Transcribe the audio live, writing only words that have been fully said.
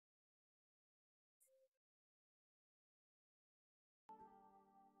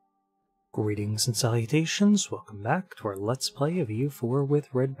Greetings and salutations, welcome back to our Let's Play of EU4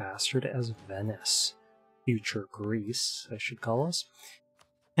 with RedBstrd as Venice. Future Greece, I should call us.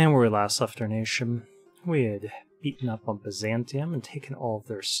 And where we last left our nation, we had beaten up on Byzantium and taken all of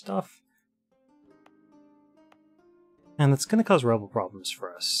their stuff. And that's going to cause rebel problems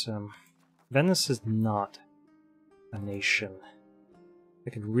for us. Venice is not a nation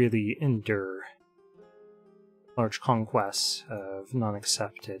that can really endure large conquests of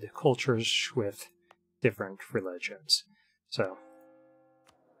non-accepted cultures with different religions. So,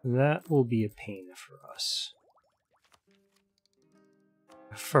 that will be a pain for us.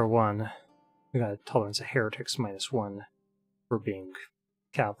 For one, we got a tolerance of heretics -1 for being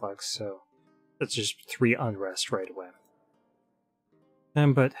Catholics, so that's just 3 unrest right away.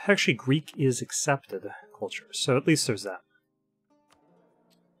 But actually Greek is accepted culture, so at least there's that.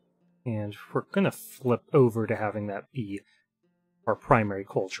 And we're going to flip over to having that be our primary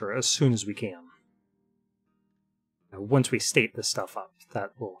culture as soon as we can. Once we state this stuff up,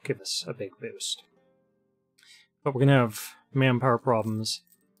 that will give us a big boost. But we're going to have manpower problems.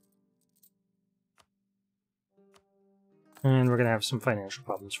 And we're going to have some financial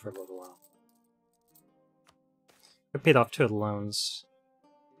problems for a little while. I paid off 2 of the loans.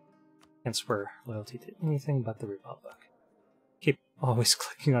 Can't swear loyalty to anything but the Republic. Keep always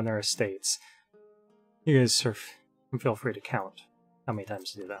clicking on their estates. You guys feel free to count how many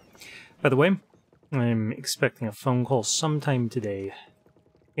times to do that. By the way, I'm expecting a phone call sometime today.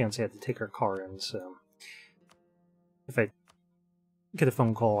 Fiancé had to take her car in, so if I get a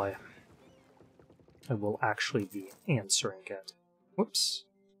phone call, I will actually be answering it. Whoops.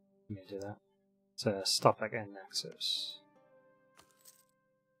 Let me do that. It's a stop back and nexus.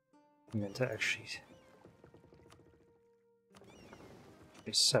 I'm going to actually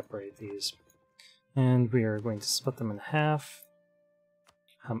separate these. And we are going to split them in half.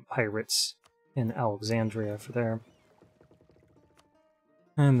 Hump pirates in Alexandria for there.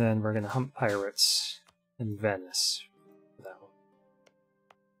 And then we're going to hump pirates in Venice for that one.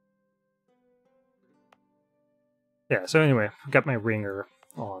 Yeah, so anyway, I've got my ringer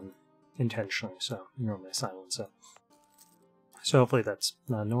on intentionally, so normally silence it. So hopefully that's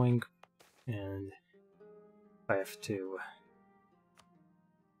not annoying. And I have to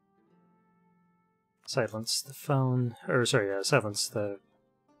silence the phone, or sorry, silence the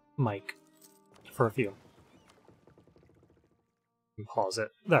mic for a few. And pause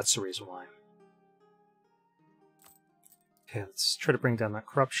it. That's the reason why. Okay, let's try to bring down that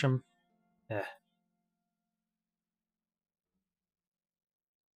corruption.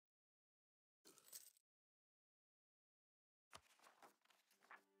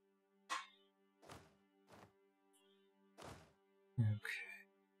 Okay.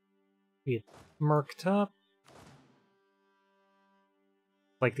 Get marked up.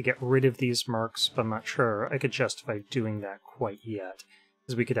 I'd like to get rid of these marks, but I'm not sure I could justify doing that quite yet,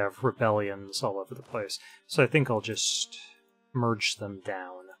 because we could have rebellions all over the place. So I think I'll just merge them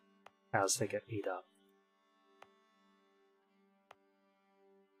down as they get beat up.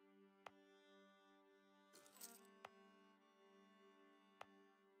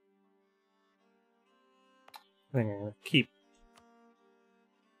 I think I'm going to keep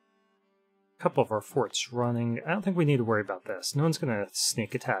couple of our forts running. I don't think we need to worry about this. No one's going to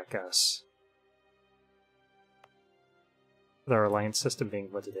sneak attack us. With our alliance system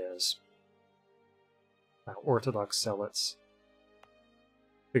being what it is. Orthodox zealots.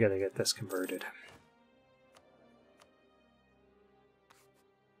 We gotta get this converted.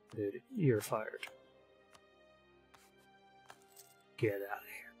 Dude, you're fired. Get out of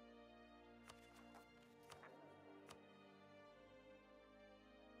here.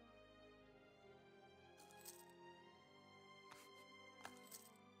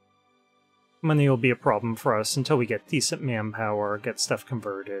 Money will be a problem for us until we get decent manpower, get stuff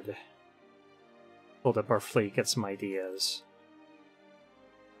converted, build up our fleet, get some ideas.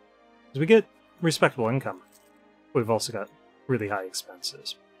 As we get respectable income, we've also got really high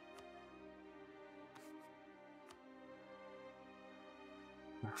expenses.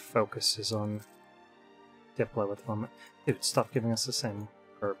 Our focus is on Diplo at the moment. Dude, stop giving us the same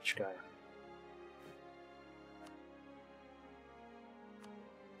garbage guy.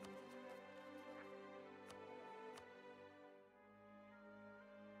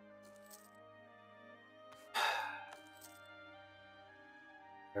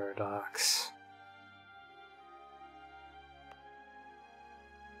 Paradox.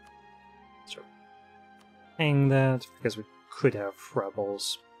 So, hang that because we could have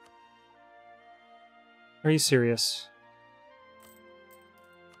rebels. Are you serious?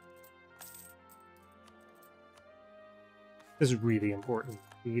 This is really important.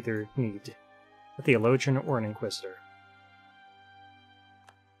 We either need a theologian or an inquisitor.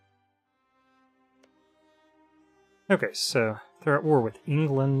 Okay, so they're at war with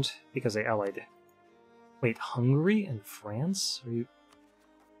England because they allied... Wait, Hungary and France? Are you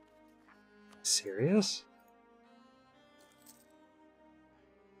serious?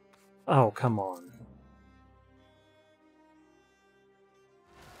 Oh, come on.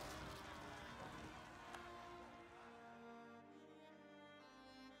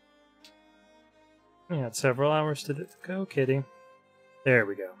 We had several hours to go, kitty. There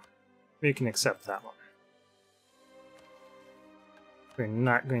we go. We can accept that one. We're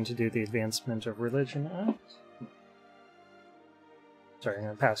not going to do the Advancement of Religion Act. Sorry, I'm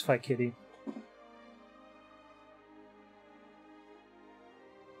going to pacify kitty.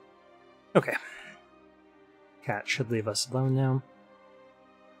 Okay. Cat should leave us alone now.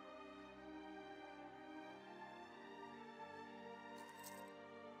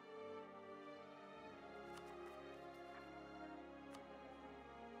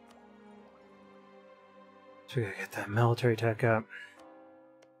 So we gotta get that military tech up.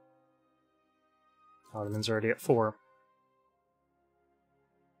 Ottoman's already at 4.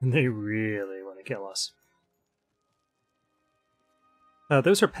 And they really want to kill us.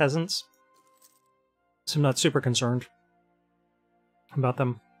 Those are peasants, so I'm not super concerned about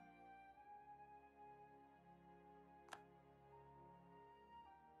them.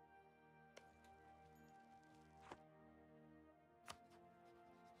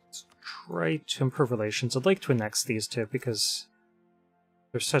 Let's try to improve relations. I'd like to annex these two because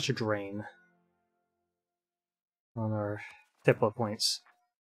they're such a drain on our diplo points.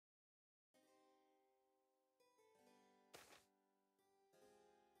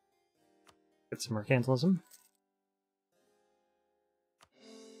 Get some mercantilism.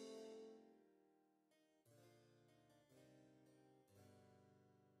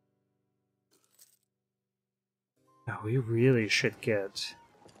 Now we really should get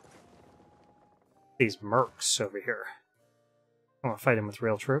these mercs over here. I want to fight him with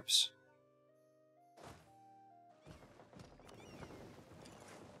real troops.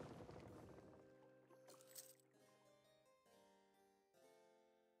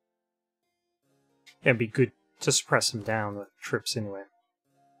 It'd be good to suppress him down with troops anyway.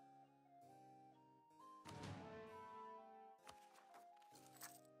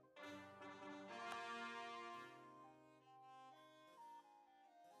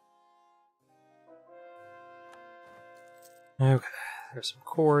 Okay, there's some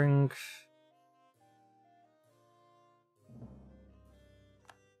coring.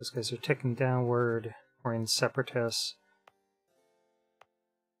 Those guys are ticking downward. We're in separatists.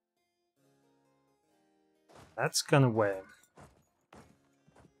 That's gonna weigh.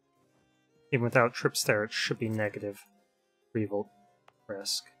 Even without trips there, it should be negative revolt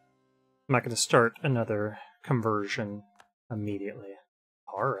risk. I'm not going to start another conversion immediately.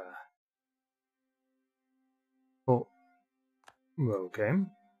 Para. Oh. Okay.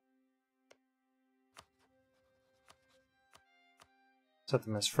 Set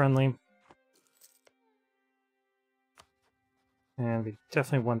them as friendly. And we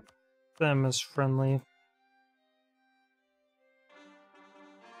definitely want them as friendly.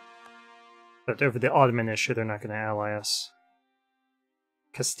 But over the Ottoman issue, they're not going to ally us.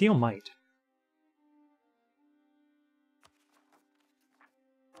 Castile might.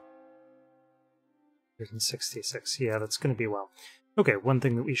 $166. Yeah, that's going to be well. Okay, one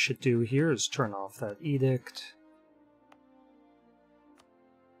thing that we should do here is turn off that edict.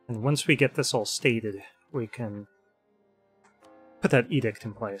 And once we get this all stated, we can put that edict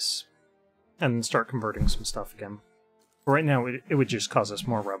in place and start converting some stuff again. But right now, it would just cause us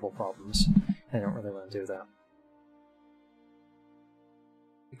more rebel problems. I don't really want to do that.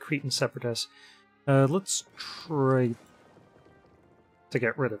 Cretan separatists. Let's try to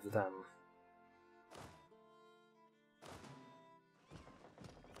get rid of them.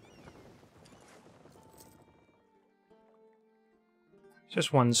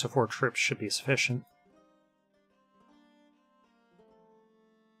 Just 1 support troops should be sufficient.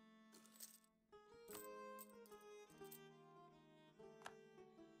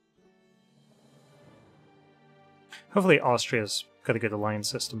 Hopefully Austria's got a good alliance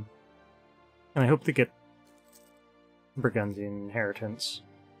system. And I hope to get Burgundian inheritance.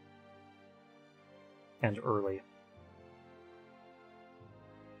 And early.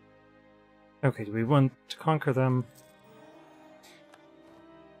 Okay, do we want to conquer them?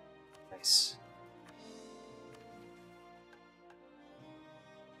 Nice.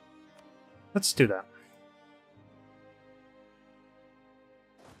 Let's do that.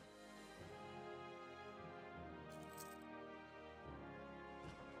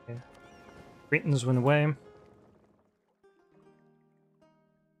 Cretans went away.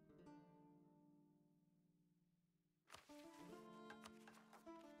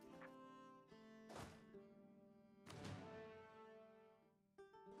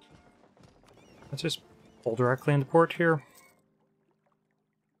 Let's just pull directly into port here.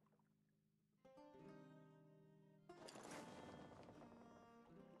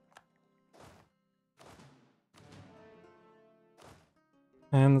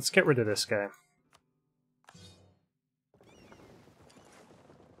 And let's get rid of this guy.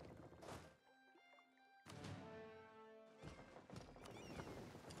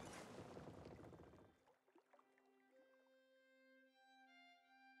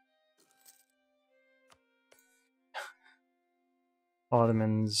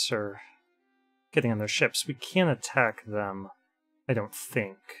 Ottomans are getting on their ships. We can't attack them, I don't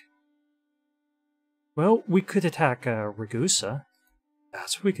think. Well, we could attack Ragusa.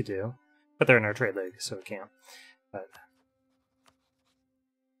 That's what we could do. But they're in our trade league, so we can't. But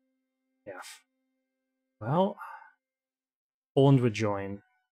yeah. Well, Poland would join.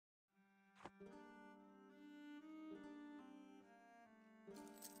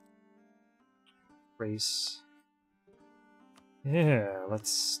 Race. Yeah, let's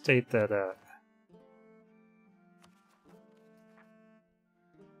state that up.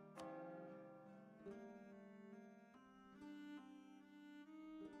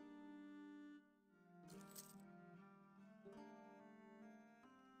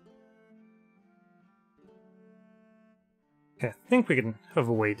 Okay, I think we can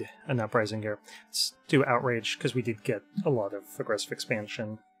avoid an uprising here. Let's do outrage, because we did get a lot of aggressive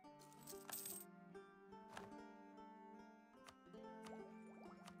expansion.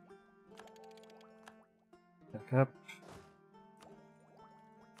 Back up.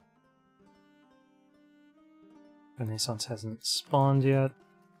 Renaissance hasn't spawned yet.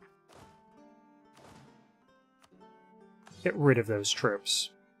 Get rid of those troops.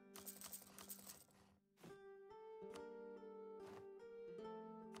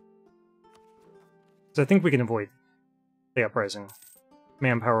 So I think we can avoid the uprising.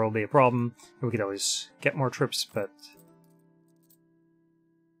 Manpower will be a problem. We could always get more troops, but if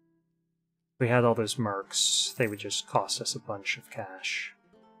we had all those mercs, they would just cost us a bunch of cash.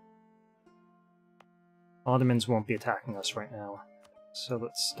 Ottomans won't be attacking us right now, so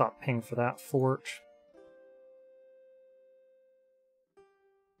let's stop paying for that fort.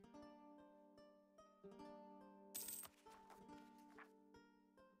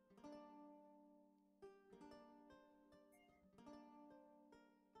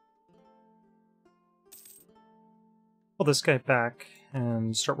 Pull this guy back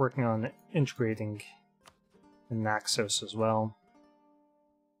and start working on integrating the Naxos as well.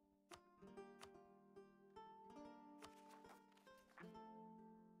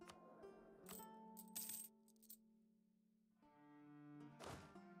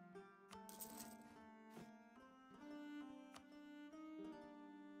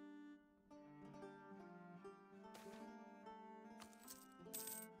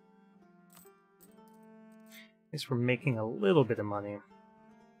 At least we're making a little bit of money.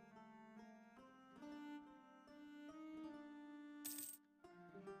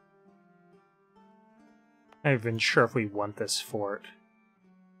 I'm not even sure if we want this fort.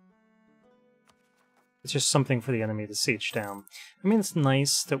 It's just something for the enemy to siege down. I mean, it's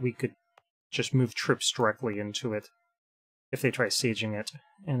nice that we could just move troops directly into it if they try sieging it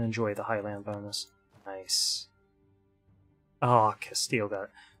and enjoy the Highland bonus. Nice. Ah, Castile got it.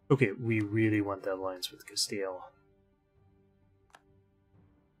 Okay, we really want that alliance with Castile.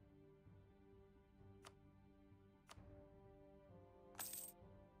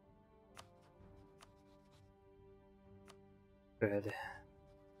 Good.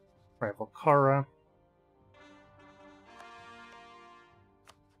 Rival Kara.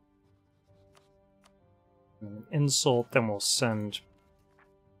 And an insult, then we'll send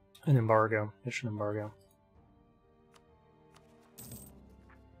an embargo, mission embargo.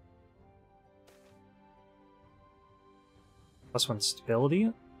 +1 stability.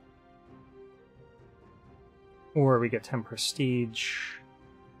 Or we get 10 prestige.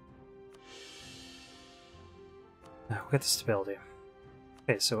 No, we get the stability.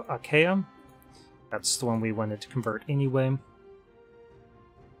 Okay, so Achaea. That's the one we wanted to convert anyway.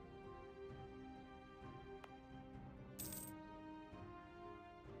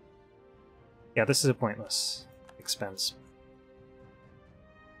 Yeah, this is a pointless expense.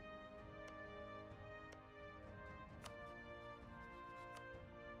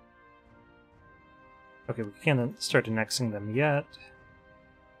 Okay, we can't start annexing them yet.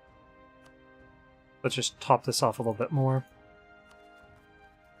 Let's just top this off a little bit more.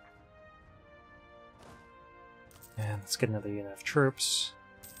 Let's get another unit of troops.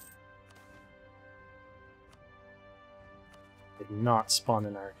 Did not spawn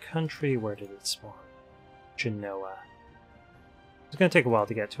in our country. Where did it spawn? Genoa. It's going to take a while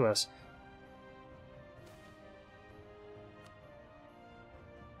to get to us.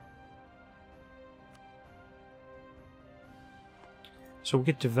 So we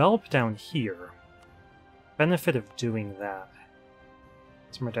could develop down here. Benefit of doing that.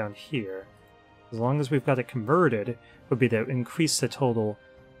 Somewhere down here. As long as we've got it converted, would be to increase the total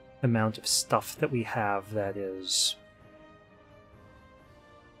amount of stuff that we have that is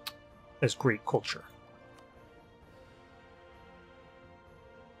as great culture.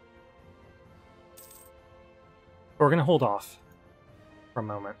 We're going to hold off for a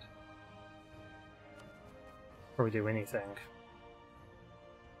moment before we do anything.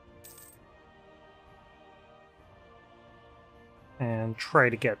 And try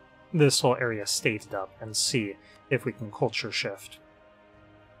to get this whole area stated up and see if we can culture shift.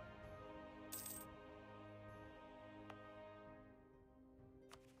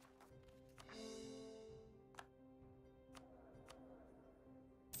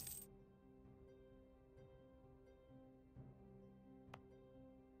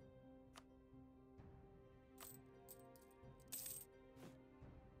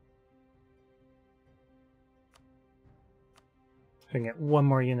 I can get one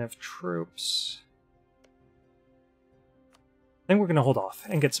more unit of troops. I think we're going to hold off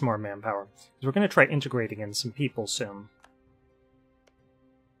and get some more manpower, because we're going to try integrating in some people soon.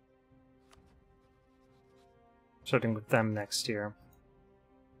 Starting with them next year.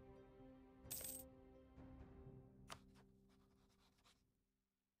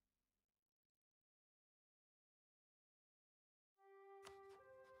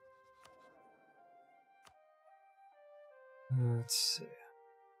 Let's see.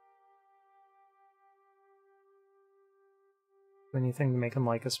 Anything to make them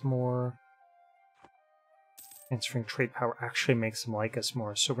like us more? Transferring trade power actually makes them like us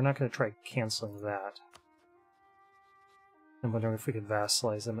more, so we're not going to try canceling that. I'm wondering if we could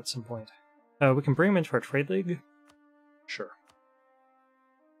vassalize them at some point. We can bring them into our trade league? Sure.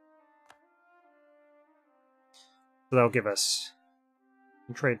 So that'll give us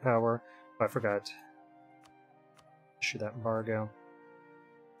some trade power. Oh, I forgot. Issue that embargo.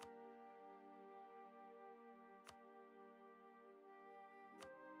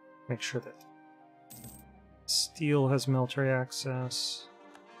 Make sure that steel has military access.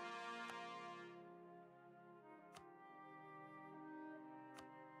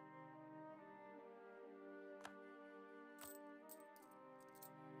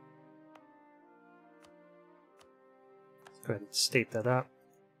 Let's go ahead and state that up.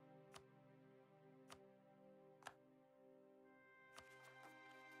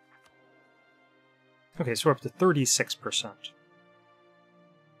 Okay, so we're up to 36%.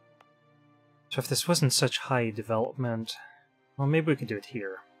 So if this wasn't such high development, well, maybe we could do it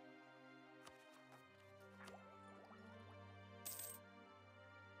here.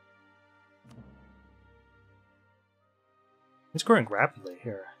 It's growing rapidly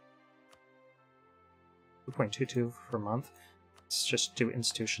here. 2.22 per month. Let's just do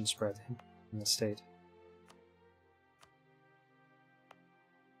institution spread in the state.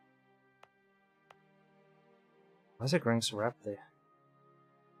 Why is it growing so rapidly?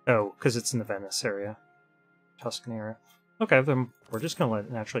 Oh, because it's in the Venice area. Tuscany area. Okay, then we're just going to let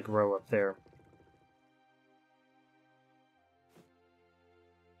it naturally grow up there.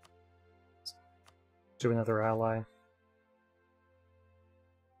 Let's do another ally.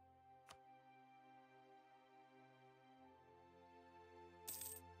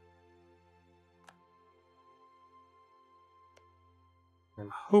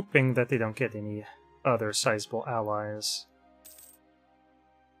 I'm hoping that they don't get any other sizable allies.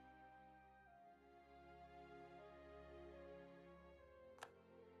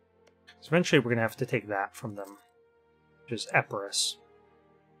 So eventually we're going to have to take that from them, which is Epirus.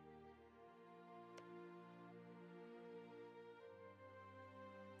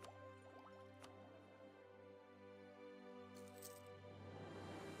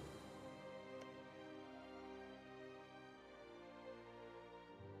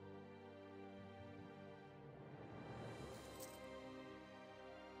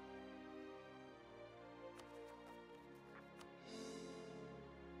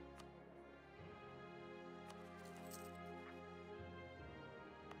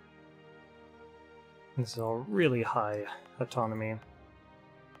 This is all really high autonomy.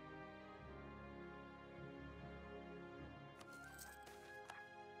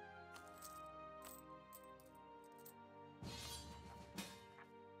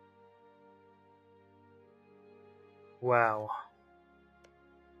 Wow.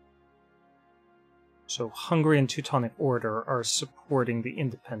 So Hungary and Teutonic Order are supporting the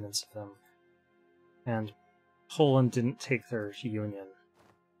independence of them. And Poland didn't take their union.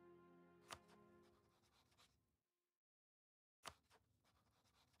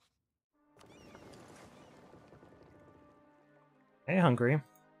 Hey, Hungary.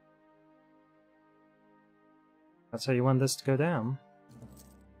 That's how you want this to go down.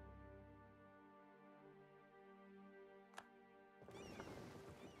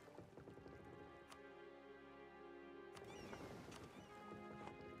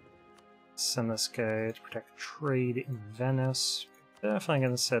 Send this guy to protect trade in Venice. Definitely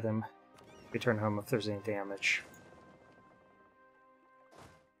gonna set him return home if there's any damage.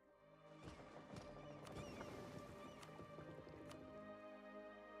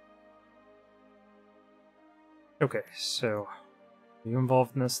 Okay, so are you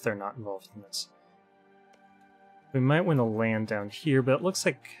involved in this? They're not involved in this. We might win a land down here, but it looks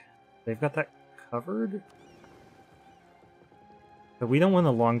like they've got that covered. But we don't want a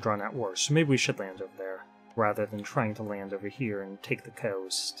long drawn-out war, so maybe we should land over there, rather than trying to land over here and take the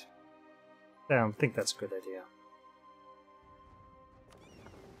coast. I don't think that's a good idea.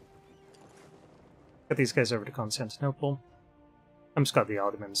 Get these guys over to Constantinople. I'm just glad the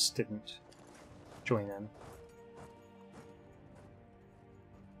Ottomans didn't join in.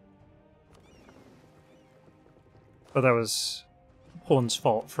 But that was Poland's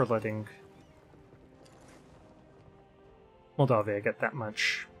fault for letting Moldavia get that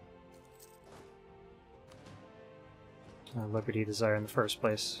much liberty desire in the first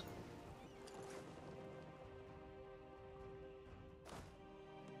place.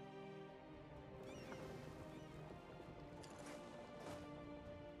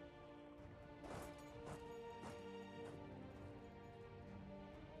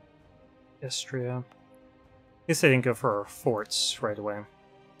 Istria. I guess they didn't go for our forts right away.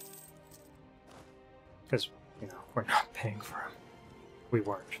 Because, you know, we're not paying for them. We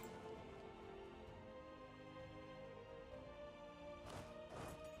weren't.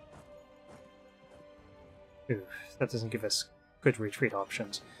 Ooh, that doesn't give us good retreat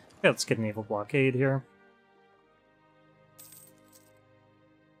options. Yeah, let's get a naval blockade here.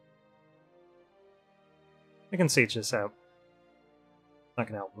 I can siege this out. Not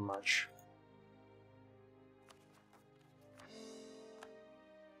gonna help them much.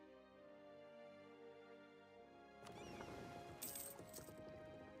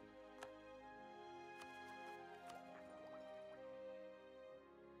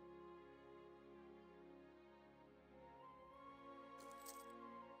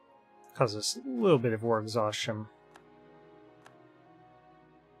 Causes a little bit of war exhaustion.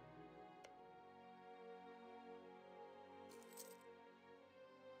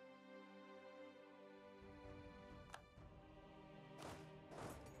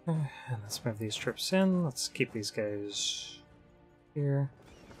 And let's move these troops in. Let's keep these guys here.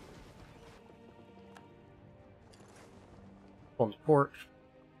 Poland port.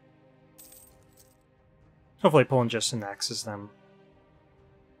 Hopefully Poland just annexes them.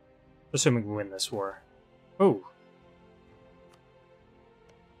 Assuming we win this war. Oh.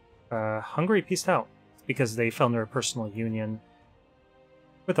 Hungary peaced out because they found their personal union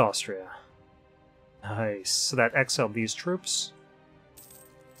with Austria. Nice. So that exiled these troops.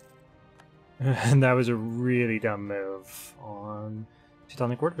 And that was a really dumb move on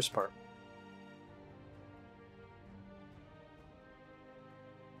Teutonic Order's part.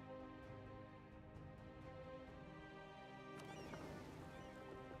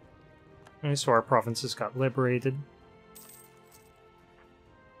 Okay, so our provinces got liberated.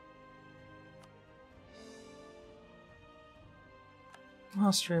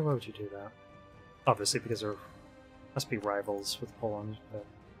 Austria, why would you do that? Obviously because they're must be rivals with Poland, but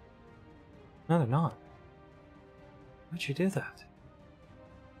no, they're not. Why'd you do that?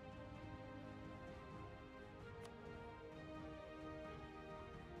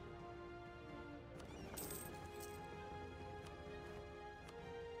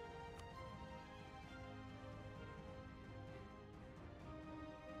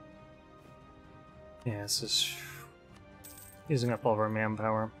 Yeah, this is using up all of our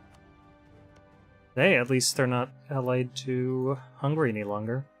manpower. Hey, at least they're not allied to Hungary any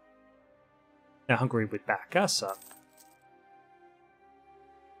longer. Now Hungary would back us up.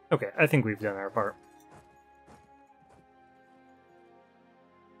 Okay, I think we've done our part.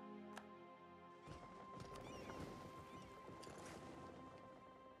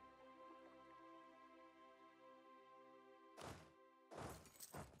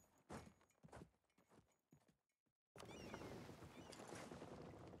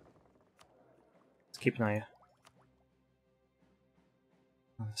 Let's keep an eye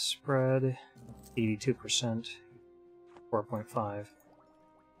spread, 82%, 4.5.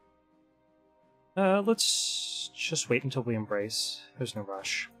 Let's just wait until we embrace. There's no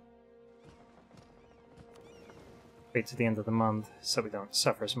rush. Wait to the end of the month so we don't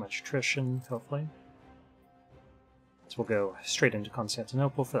suffer as much attrition, hopefully. So we'll go straight into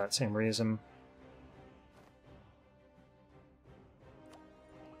Constantinople for that same reason.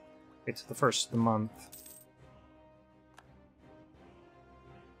 Wait to the first of the month.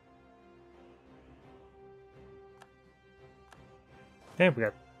 Okay, we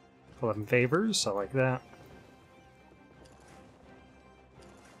got 11 favors, I like that.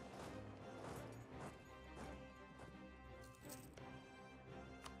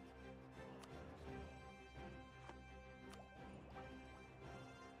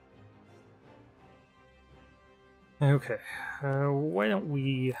 Okay, why don't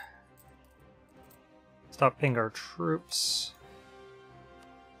we stop paying our troops?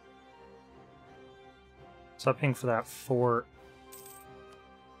 Stop paying for that fort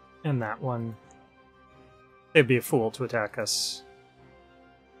and that one. They'd be a fool to attack us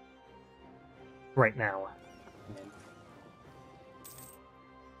right now.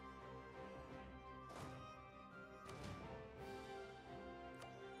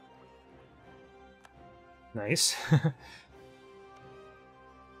 Nice.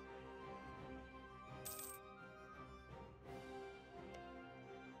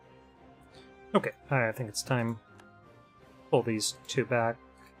 Okay, I think it's time to pull these two back.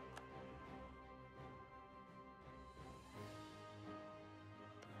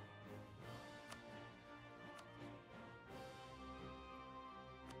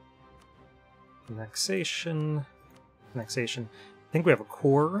 Annexation. Annexation. I think we have a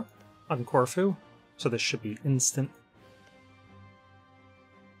core on Corfu. So this should be instant.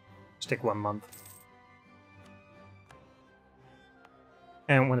 Just take 1 month.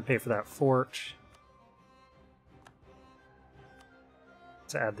 And want to pay for that fort.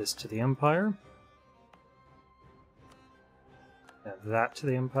 Let's add this to the Empire. Add that to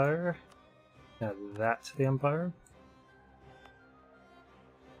the Empire. Add that to the Empire.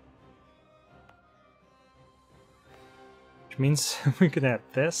 Which means we could add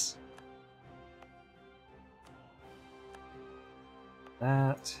this.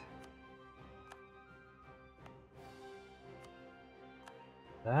 That.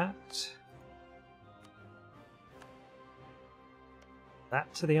 That.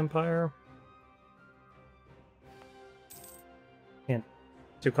 That to the Empire. Can't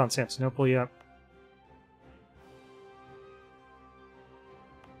do Constantinople yet.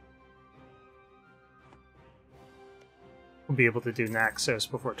 We'll be able to do Naxos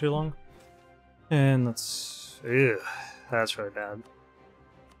before too long. And let's... Ugh, that's really bad.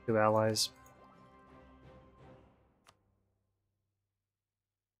 Two allies.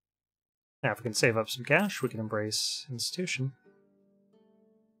 Now if we can save up some cash, we can embrace institution.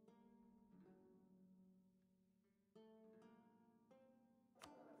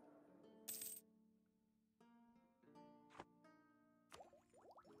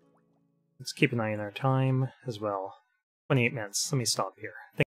 Let's keep an eye on our time as well. 28 minutes. Let me stop here.